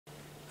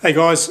Hey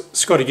guys,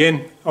 Scott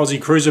again, Aussie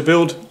Cruzer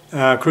build.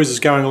 Cruzer's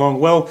going along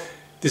well.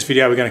 This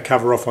video we're going to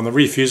cover off on the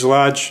rear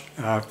fuselage,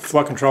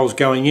 flight controls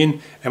going in,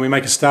 and we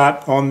make a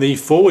start on the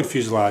forward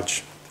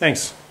fuselage.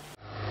 Thanks.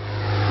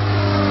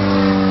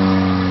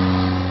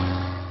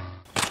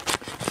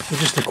 So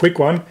just a quick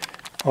one.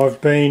 I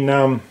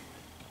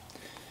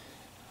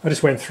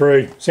just went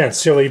through, sounds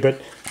silly, but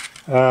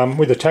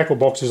with the tackle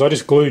boxes I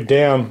just glued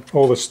down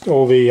all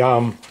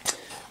the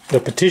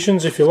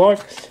petitions, if you like,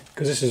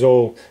 because this is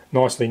all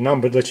nicely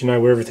numbered, let you know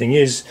where everything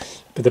is,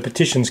 but the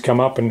petitions come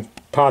up and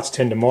parts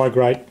tend to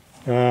migrate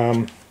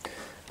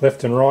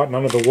left and right and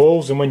under the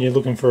walls, and when you're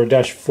looking for a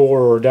 -4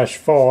 or a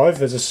 -5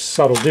 there's a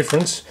subtle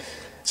difference.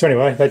 So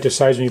anyway, that just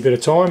saves me a bit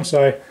of time,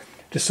 so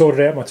just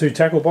sorted out my two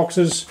tackle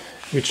boxes,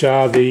 which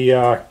are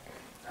the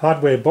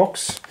hardware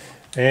box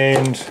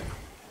and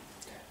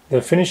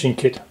the finishing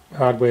kit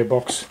hardware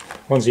box.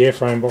 One's the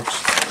airframe box.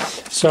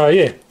 So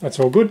yeah, that's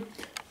all good.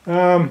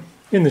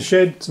 In the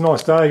shed, it's a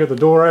nice day, got the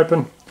door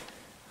open,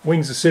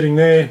 wings are sitting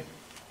there.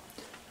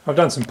 I've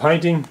done some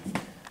painting,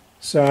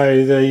 so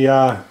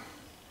there'll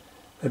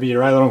be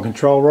your aileron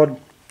control rod.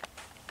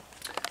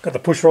 Got the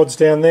push rods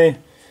down there,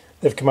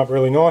 they've come up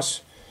really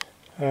nice,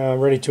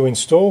 ready to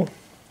install.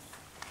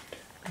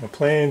 My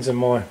plans and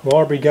my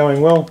library going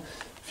well.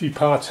 A few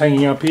parts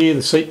hanging up here,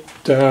 the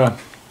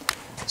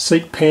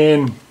seat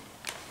pan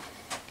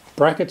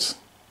brackets,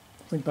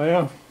 I think they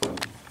are,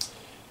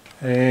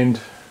 and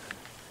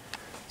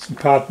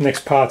some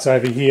next parts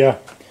over here.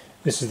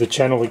 This is the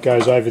channel that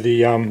goes over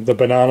the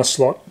banana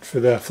slot for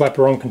the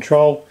flaperon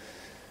control,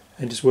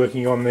 and just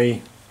working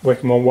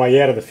my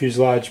way out of the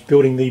fuselage,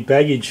 building the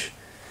baggage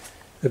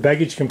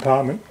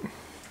compartment.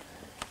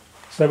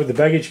 So with the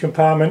baggage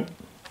compartment,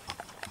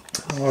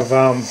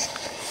 I've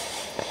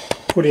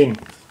put in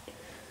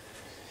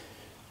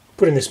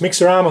this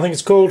mixer arm, I think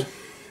it's called,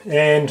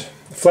 and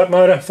the flat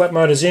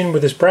motor's in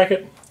with this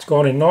bracket. It's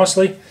gone in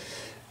nicely,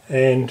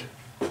 and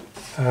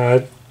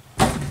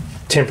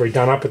temporary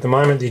done up at the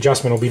moment. The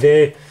adjustment will be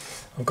there.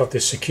 I've got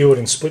this secured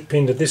and split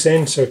pinned at this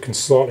end so it can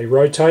slightly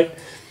rotate.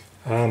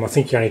 I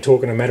think you're only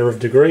talking a matter of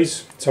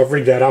degrees. So I've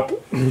rigged that up,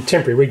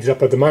 temporary rigged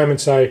up at the moment,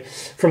 so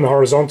from the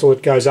horizontal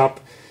it goes up,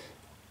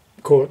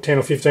 call it 10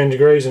 or 15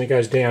 degrees, and it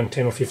goes down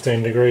 10 or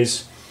 15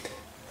 degrees.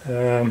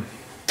 I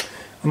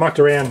mucked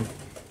around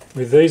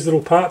with these little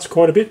parts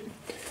quite a bit,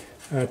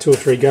 2 or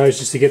 3 goes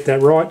just to get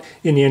that right.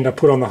 In the end I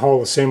put on the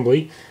whole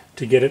assembly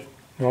to get it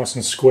nice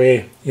and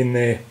square in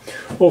there.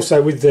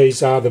 Also with these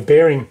the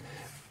bearing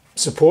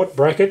support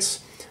brackets,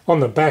 on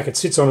the back it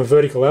sits on a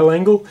vertical L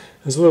angle.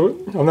 There's a little,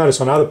 I'll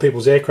notice on other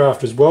people's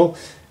aircraft as well,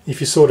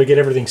 if you sort of get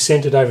everything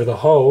centered over the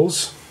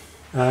holes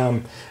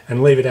and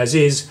leave it as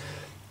is,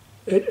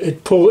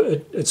 it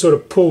sort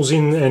of pulls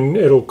in and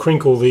it'll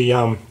crinkle the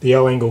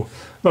L angle.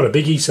 Not a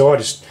biggie, so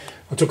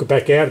I took it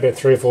back out about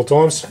 3 or 4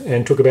 times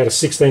and took about a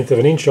 1/16 of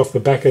an inch off the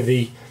back of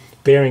the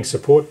bearing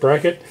support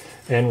bracket,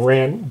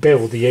 and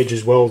beveled the edge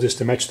as well just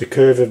to match the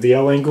curve of the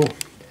L angle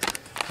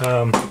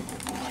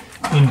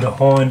in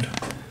behind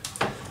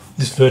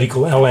this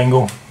vertical L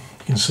angle.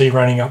 You can see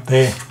running up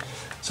there.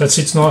 So it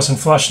sits nice and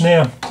flush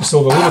now, just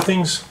all the little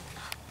things.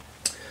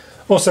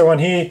 Also on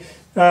here,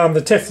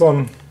 the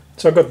Teflon,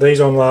 so I got these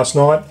on last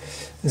night.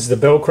 This is the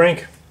bell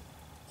crank.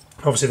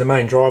 Obviously the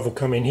main drive will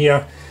come in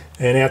here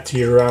and out to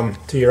your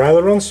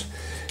ailerons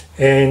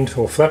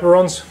or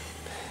flaperons,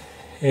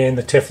 and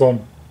the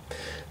Teflon,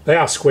 they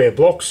are square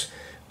blocks,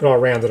 but I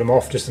rounded them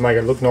off just to make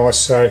it look nice,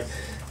 so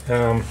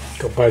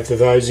got both of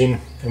those in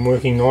and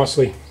working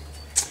nicely.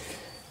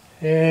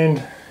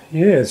 And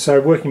yeah, so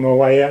working my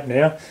way out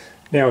now.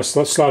 Now I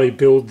slowly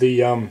build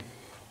the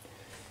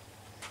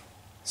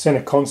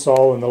centre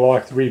console and the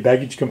rear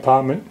baggage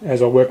compartment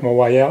as I work my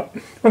way out.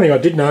 One thing I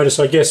did notice,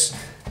 I guess,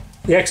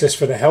 the access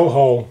for the hell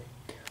hole,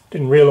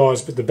 didn't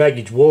realise, but the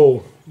baggage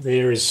wall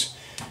there is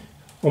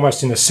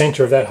almost in the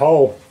centre of that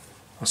hole.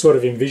 I sort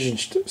of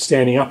envisaged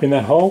standing up in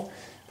that hole,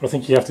 but I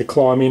think you have to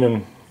climb in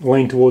and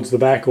lean towards the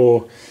back,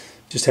 or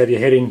just have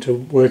your head in to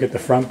work at the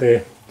front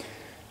there.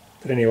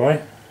 But anyway,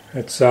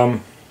 it's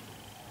all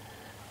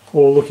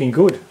looking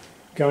good,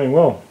 going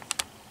well.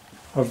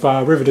 I've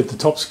riveted the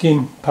top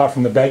skin apart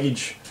from the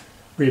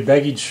rear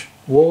baggage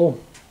wall,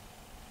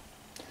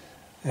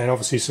 and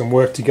obviously some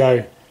work to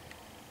go.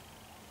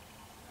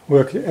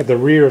 Work at the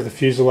rear of the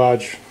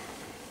fuselage.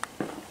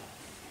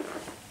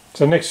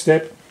 So next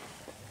step,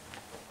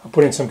 I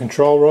put in some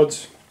control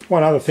rods.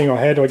 One other thing I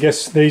had, I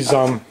guess these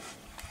were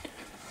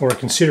a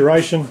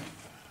consideration.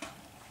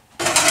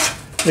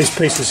 These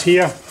pieces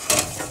here,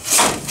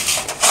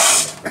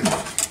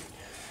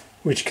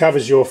 which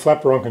covers your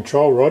flaperon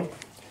control rod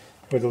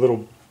with a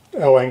little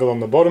L angle on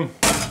the bottom,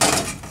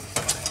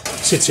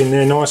 sits in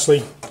there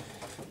nicely,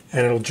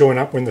 and it'll join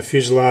up when the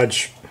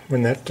fuselage,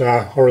 when that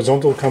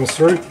horizontal comes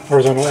through,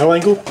 horizontal L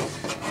angle.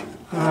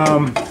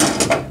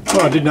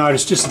 What I did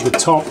notice just at the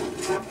top,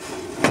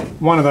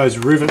 one of those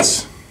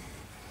rivets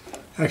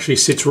actually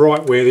sits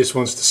right where this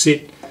wants to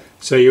sit,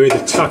 so you either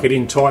tuck it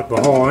in tight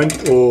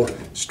behind or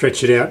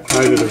stretch it out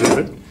over the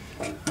rivet.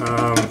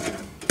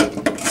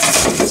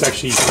 It's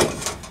actually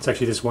It's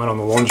actually this one on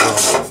the longeron,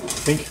 I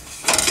think.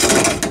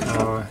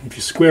 If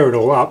you square it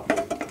all up,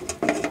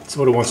 it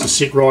sort of wants to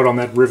sit right on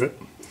that rivet.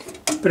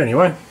 But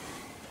anyway,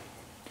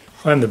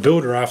 I'm the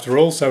builder after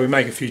all, so we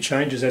make a few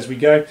changes as we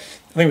go.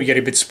 I think we get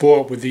a bit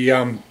spoiled with the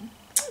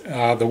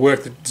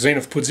work that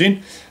Zenith puts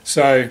in,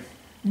 so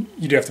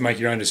you do have to make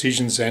your own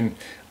decisions and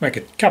make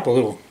a couple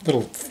of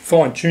little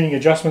fine-tuning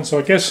adjustments,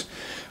 I guess.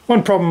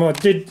 One problem I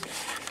did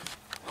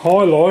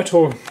highlight,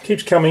 or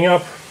keeps coming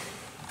up,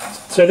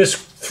 so this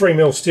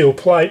 3mm steel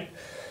plate,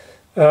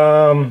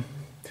 the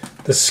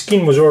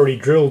skin was already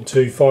drilled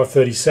to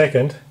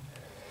 5/32,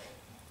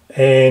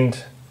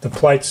 and the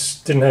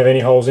plates didn't have any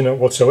holes in it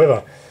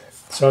whatsoever.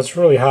 So it's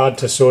really hard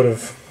to sort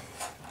of,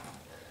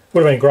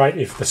 would have been great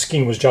if the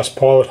skin was just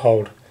pilot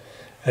holed.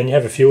 And you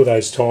have a few of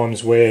those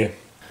times where,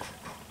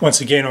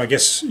 once again, I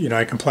guess, you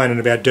know, complaining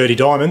about dirty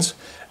diamonds,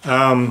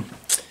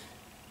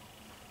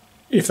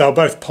 if they were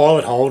both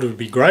pilot holed, it would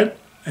be great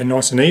and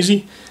nice and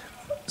easy.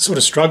 Sort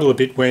of struggle a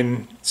bit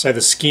when, say, the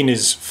skin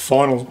is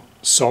final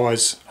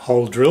size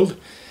hole drilled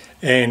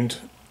and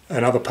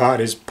another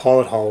part is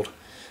pilot holed.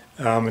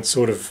 It's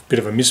sort of a bit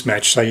of a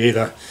mismatch, so you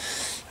either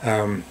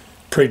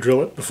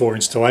pre-drill it before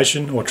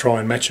installation or try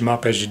and match them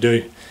up as you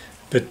do.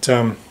 But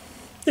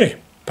yeah,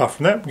 apart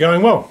from that, we're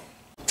going well.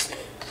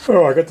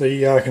 Alright, I got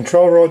the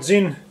control rods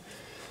in,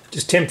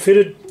 just temp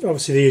fitted.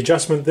 Obviously the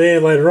adjustment there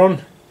later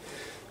on.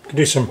 Can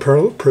do some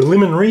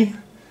preliminary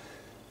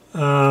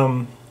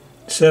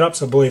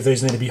setups. I believe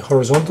these need to be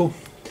horizontal.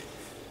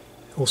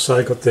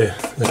 Also got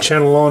the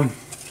channel on,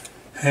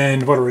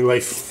 and what a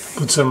relief.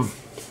 Put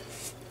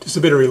just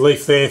a bit of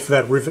relief there for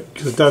that rivet,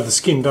 because the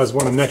skin does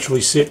want to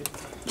naturally sit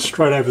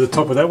straight over the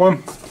top of that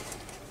one,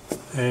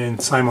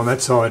 and same on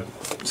that side.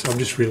 So I've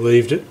just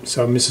relieved it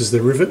so it misses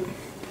the rivet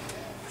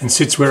and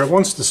sits where it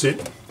wants to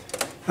sit.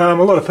 A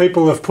lot of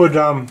people have put,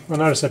 I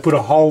noticed they put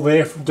a hole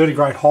there, a dirty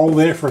great hole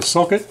there for a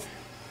socket,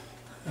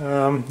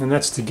 and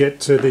that's to get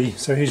to the,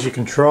 so here's your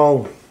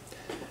control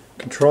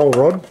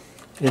rod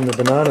in the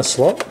banana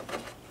slot,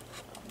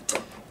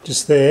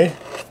 just there.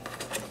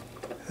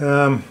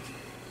 I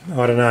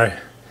don't know,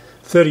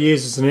 30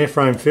 years as an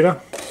airframe fitter.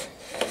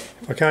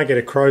 If I can't get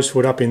a crow's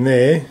foot up in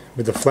there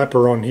with the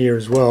flapper on here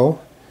as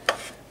well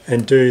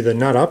and do the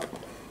nut up,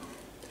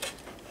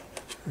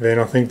 then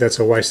I think that's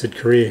a wasted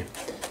career.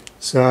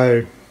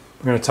 So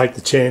I'm going to take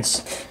the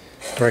chance.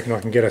 I reckon I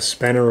can get a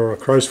spanner or a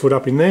crow's foot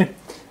up in there.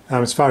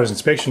 As far as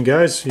inspection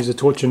goes, here's a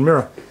torch and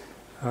mirror,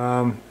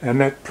 and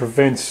that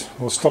prevents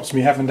or stops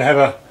me having to have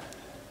a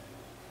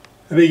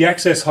big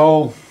access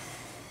hole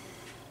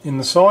in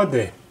the side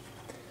there.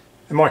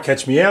 It might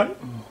catch me out,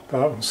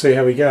 but we'll see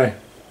how we go.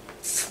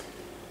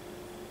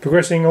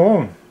 Progressing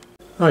along.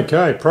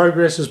 Okay,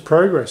 progress is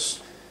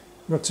progress.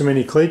 Not too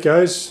many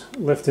clecos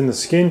left in the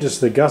skin,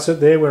 just the gusset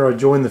there where I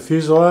joined the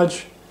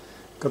fuselage.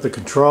 Got the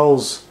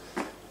controls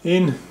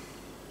in,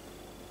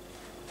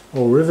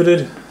 all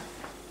riveted,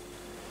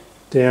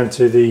 down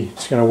to the,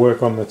 just going to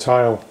work on the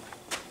tail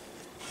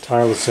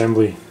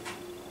assembly.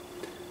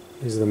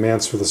 These are the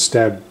mounts for the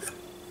stab.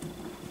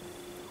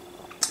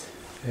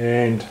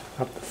 And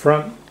up the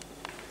front,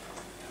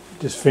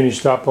 just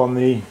finished up on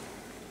the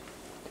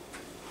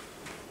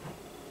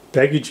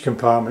baggage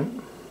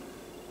compartment,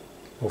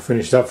 or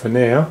finished up for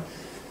now.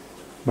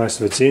 Most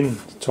of it's in,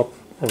 top,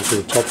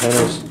 obviously the top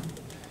panels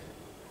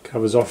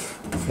covers off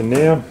for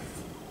now,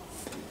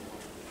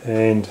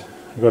 and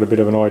I've got a bit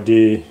of an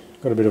idea,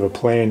 got a bit of a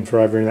plan for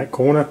over in that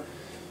corner,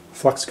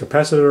 flux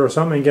capacitor or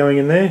something going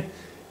in there.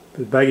 But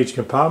the baggage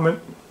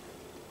compartment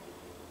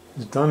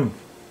is done.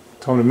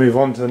 Time to move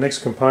on to the next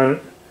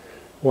component.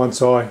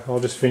 Once I'll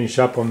just finish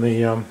up on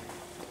the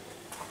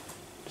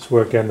just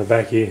work down the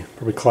back here,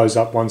 probably close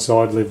up one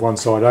side, leave one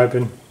side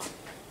open,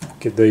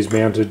 get these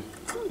mounted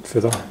for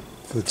the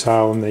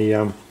tail, and the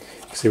you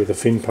can see where the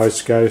fin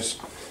post goes,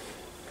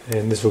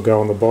 and this will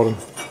go on the bottom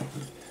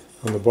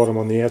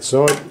on the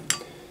outside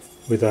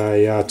with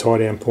a tie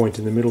down point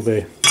in the middle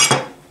there.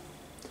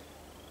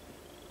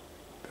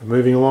 But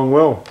moving along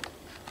well.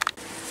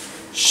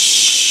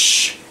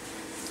 Shh!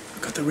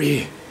 Got the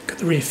rear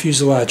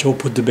fuselage all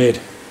put to bed.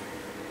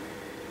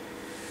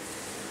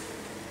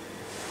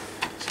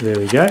 So there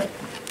we go.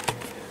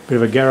 Bit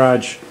of a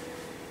garage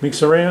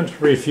mix around,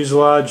 rear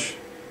fuselage.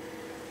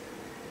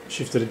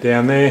 Shifted it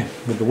down there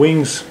with the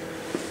wings,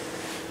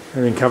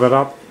 everything covered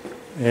up,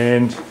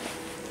 and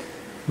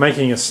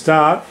making a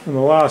start on the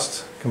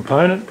last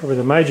component, probably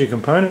the major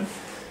component,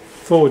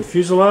 forward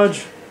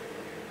fuselage,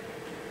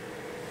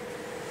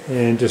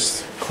 and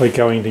just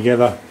clecoing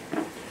together,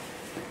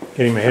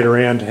 getting my head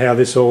around how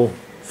this all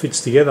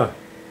fits together.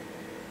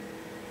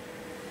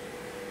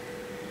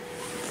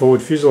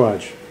 Forward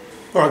fuselage.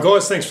 Alright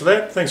guys, thanks for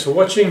that, thanks for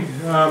watching.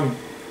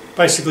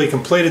 Basically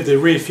completed the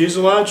rear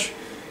fuselage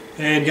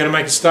and going to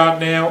make a start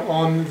now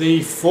on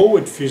the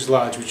forward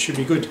fuselage, which should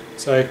be good.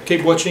 So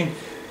keep watching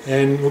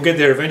and we'll get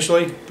there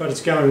eventually, but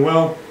it's going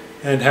well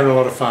and having a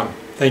lot of fun.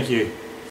 Thank you.